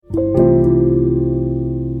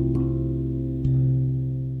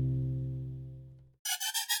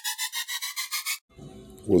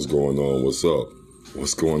going on? What's up?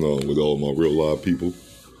 What's going on with all my real live people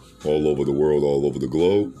all over the world, all over the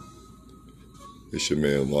globe? It's your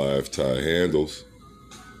man Live Ty Handles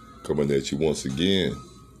coming at you once again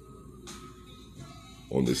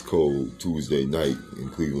on this cold Tuesday night in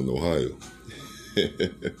Cleveland, Ohio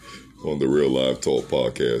on the Real Live Talk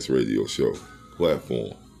Podcast radio show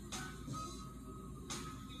platform.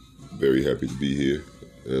 Very happy to be here,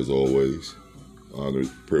 as always. Honored,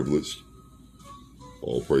 privileged.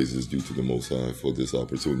 All praises due to the Most High for this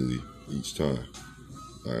opportunity each time.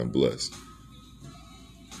 I am blessed.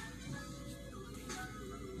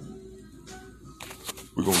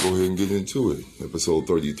 We're going to go ahead and get into it. Episode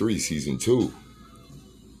 33, Season 2.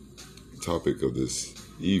 Topic of this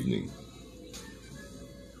evening.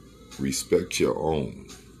 Respect your own.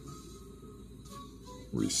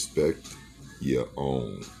 Respect your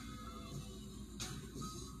own.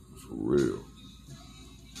 For real.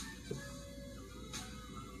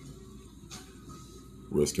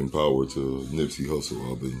 Rest in power to Nipsey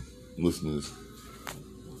Hussle. I've been listening to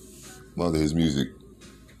a lot of his music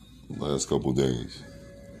the last couple of days.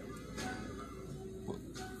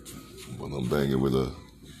 But I'm banging with a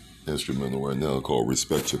instrumental right now called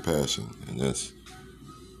Respect Your Passion. And that's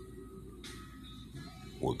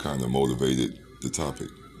what kind of motivated the topic.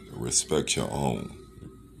 Respect your own. ...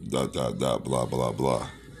 blah, blah, blah.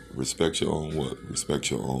 Respect your own what?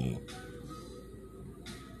 Respect your own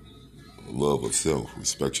love of self.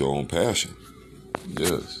 Respect your own passion.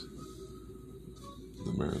 Yes.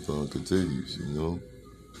 The marathon continues, you know.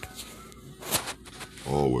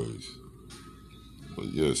 Always. But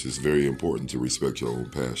yes, it's very important to respect your own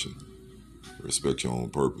passion. Respect your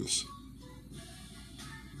own purpose.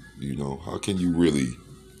 You know, how can you really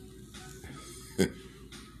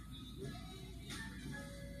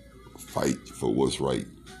fight for what's right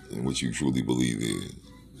and what you truly believe in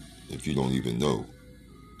if you don't even know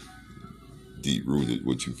deep-rooted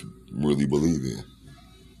what you really believe in?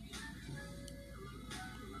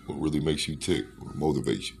 What really makes you tick? What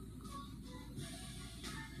motivates you?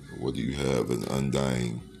 What do you have an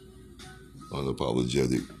undying,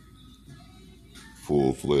 unapologetic,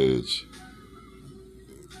 full-fledged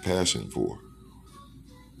passion for?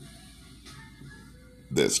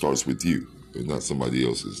 That starts with you and not somebody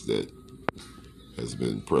else's that has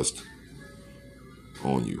been pressed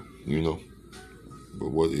on you, you know?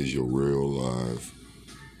 But what is your real live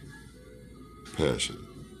passion,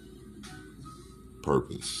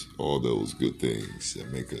 purpose, all those good things that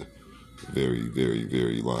make a very, very,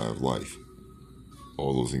 very live life?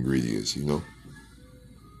 All those ingredients, you know?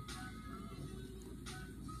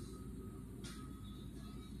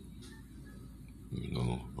 You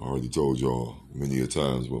know, I already told y'all many a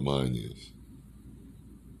times what mine is.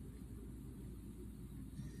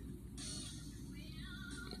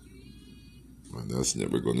 And that's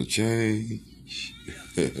never going to change.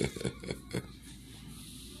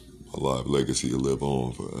 My live legacy will live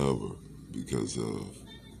on forever because of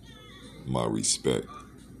my respect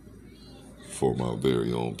for my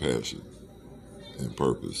very own passion and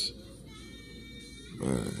purpose.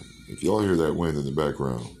 Man, if y'all hear that wind in the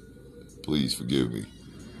background, please forgive me.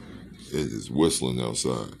 It is whistling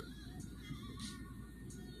outside.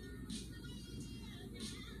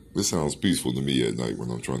 This sounds peaceful to me at night when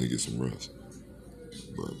I'm trying to get some rest.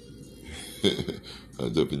 But I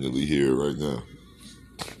definitely hear it right now.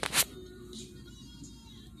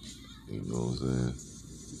 You know what I'm saying?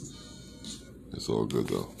 It's all good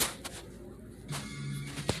though.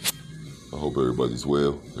 I hope everybody's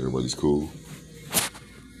well. Everybody's cool.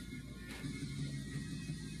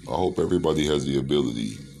 I hope everybody has the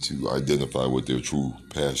ability to identify what their true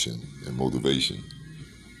passion and motivation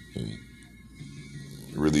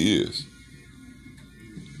really is.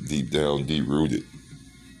 Deep down, deep rooted.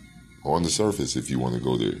 On the surface, if you want to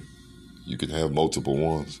go there. You can have multiple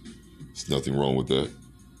ones. There's nothing wrong with that.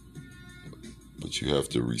 But you have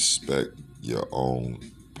to respect your own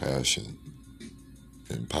passion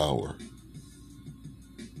and power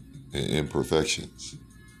and imperfections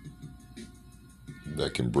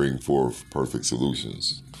that can bring forth perfect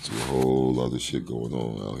solutions to a whole lot of shit going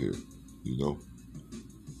on out here, you know?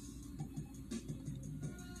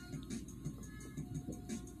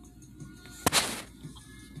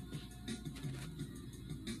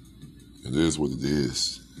 It is what it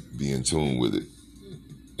is. Be in tune with it.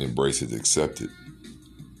 Embrace it, accept it.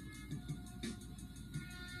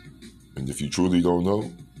 And if you truly don't know,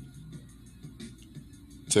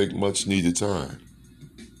 take much needed time.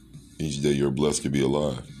 Each day you're blessed to be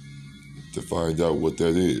alive to find out what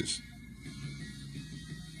that is.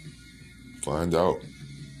 Find out.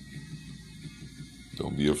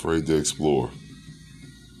 Don't be afraid to explore.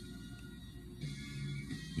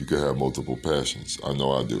 You can have multiple passions. I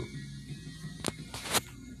know I do.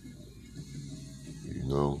 You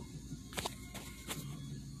know,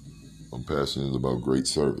 I'm passionate about great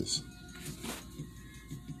service,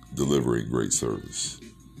 delivering great service,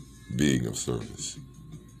 being of service,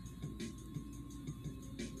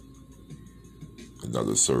 and not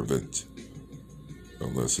a servant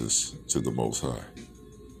unless it's to the Most High,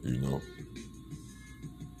 you know.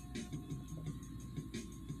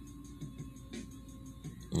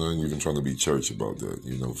 And I ain't even trying to be church about that.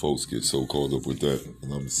 You know, folks get so caught up with that,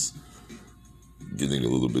 and I'm getting a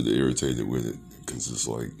little bit irritated with it because it's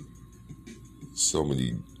like so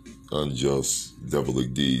many unjust,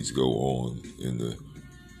 devilic deeds go on in the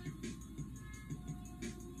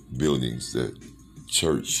buildings that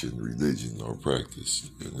church and religion are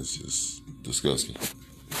practiced, and it's just disgusting.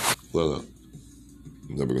 Flat out.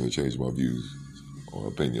 I'm never going to change my views or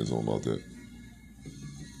opinions on about that.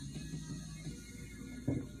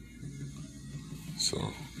 So,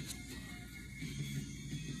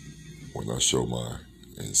 when I show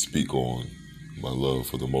and speak on my love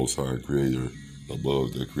for the Most High Creator, the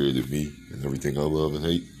love that created me and everything I love and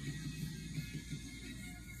hate,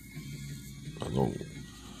 I don't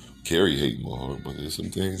carry hate in my heart, but there's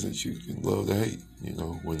some things that you can love to hate, you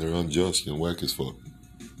know, when they're unjust and whack as fuck.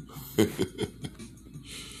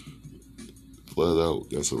 Flat out,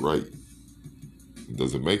 that's a right. It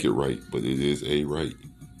doesn't make it right, but it is a right.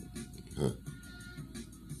 Huh.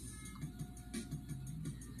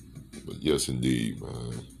 But yes, indeed,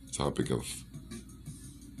 topic of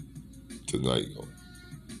tonight,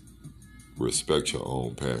 respect your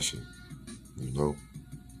own passion, you know?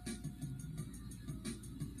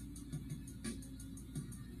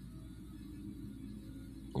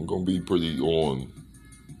 I'm going to be pretty on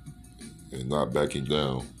and not backing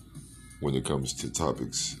down when it comes to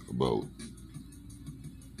topics about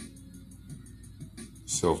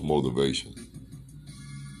self-motivation.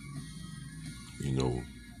 You know,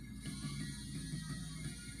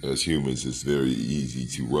 as humans, it's very easy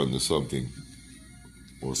to run to something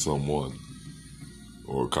or someone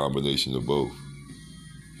or a combination of both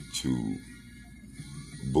to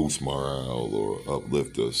boost morale or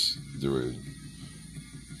uplift us during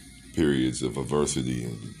periods of adversity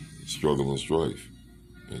and struggle and strife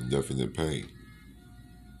and definite pain.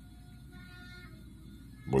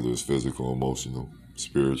 Whether it's physical, emotional,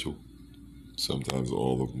 spiritual, sometimes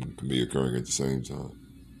all of them can be occurring at the same time.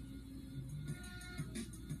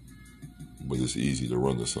 But it's easy to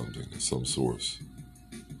run to something, some source.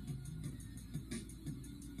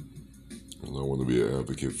 And I want to be an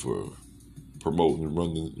advocate for promoting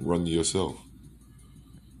and running yourself.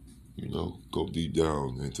 You know, go deep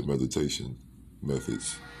down into meditation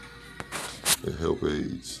methods and help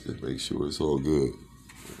aids and make sure it's all good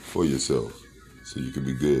for yourself so you can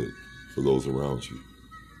be good for those around you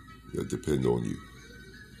that depend on you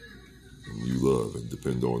and you love and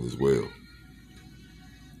depend on as well.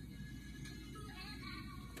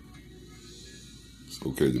 It's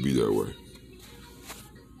okay to be that way.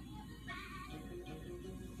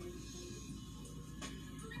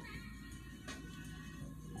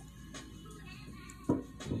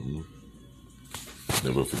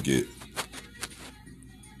 Never forget,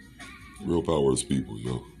 real power is people,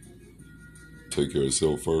 yo. Take care of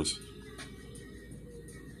yourself first.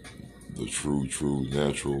 The true,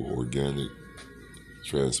 natural, organic,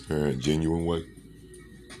 transparent, genuine way.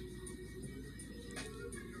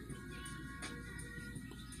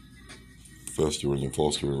 Fostering and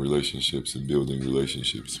fostering relationships and building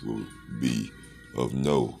relationships will be of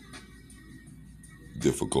no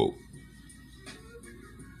difficult.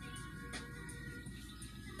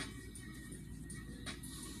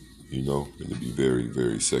 You know, it'll be very,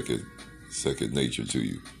 very second nature to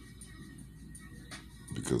you.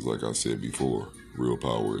 Because like I said before, real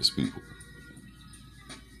power is people.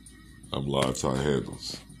 I'm Live Tie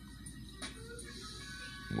Handles.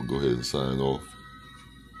 I'm going to go ahead and sign off.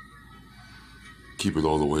 Keep it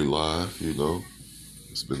all the way live, you know.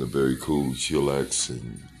 It's been a very cool, chillax,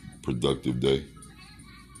 and productive day.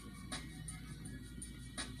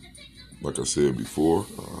 Like I said before,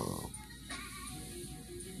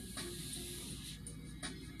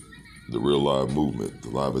 the Real Live movement, the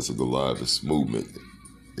livest of the livest movement,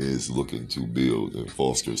 is looking to build and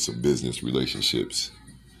foster some business relationships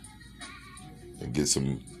and get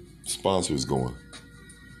some sponsors going.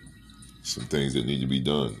 Some things that need to be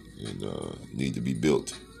done and need to be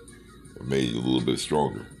built and made a little bit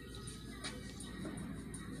stronger.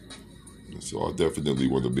 And so I definitely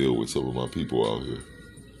want to build with some of my people out here.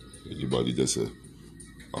 Anybody that's an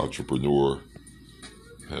entrepreneur,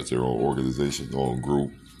 has their own organization, their own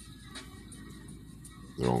group,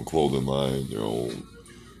 their own clothing line, their own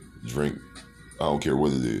drink. I don't care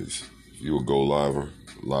what it is. If you're a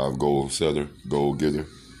live goal setter, goal getter,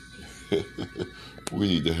 we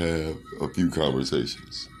need to have a few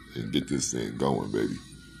conversations and get this thing going, baby.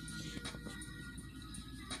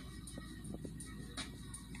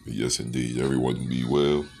 But yes, indeed. Everyone be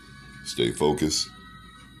well. Stay focused.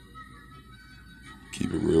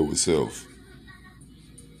 Keep it real with self.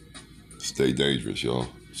 Stay dangerous, y'all.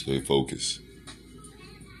 Stay focused.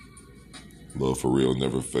 Love for real,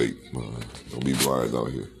 never fake. Don't be blind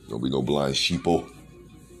out here. Don't be no blind sheeple.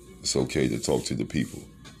 It's okay to talk to the people.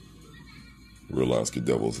 Realize the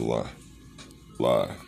devil's a lie. Lie.